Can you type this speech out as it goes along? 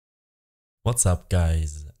What's up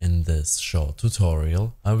guys, in this short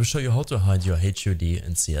tutorial I will show you how to hide your HUD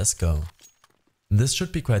in CSGO. This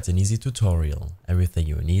should be quite an easy tutorial, everything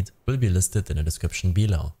you need will be listed in the description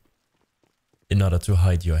below. In order to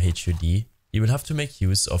hide your HUD, you will have to make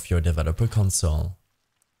use of your developer console.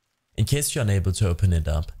 In case you are unable to open it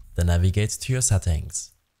up, then navigate to your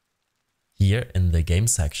settings. Here in the game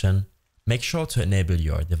section, make sure to enable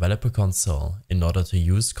your developer console in order to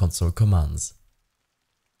use console commands.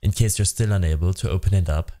 In case you're still unable to open it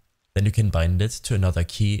up, then you can bind it to another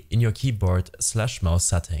key in your keyboard/mouse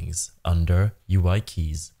settings under UI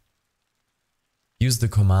keys. Use the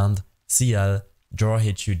command cl draw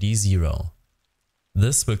HUD 0.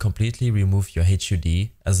 This will completely remove your HUD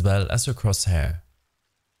as well as your crosshair.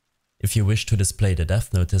 If you wish to display the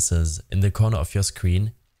death notices in the corner of your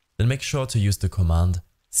screen, then make sure to use the command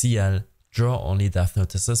cl draw only death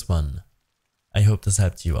notices 1. I hope this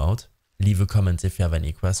helped you out. Leave a comment if you have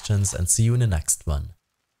any questions and see you in the next one.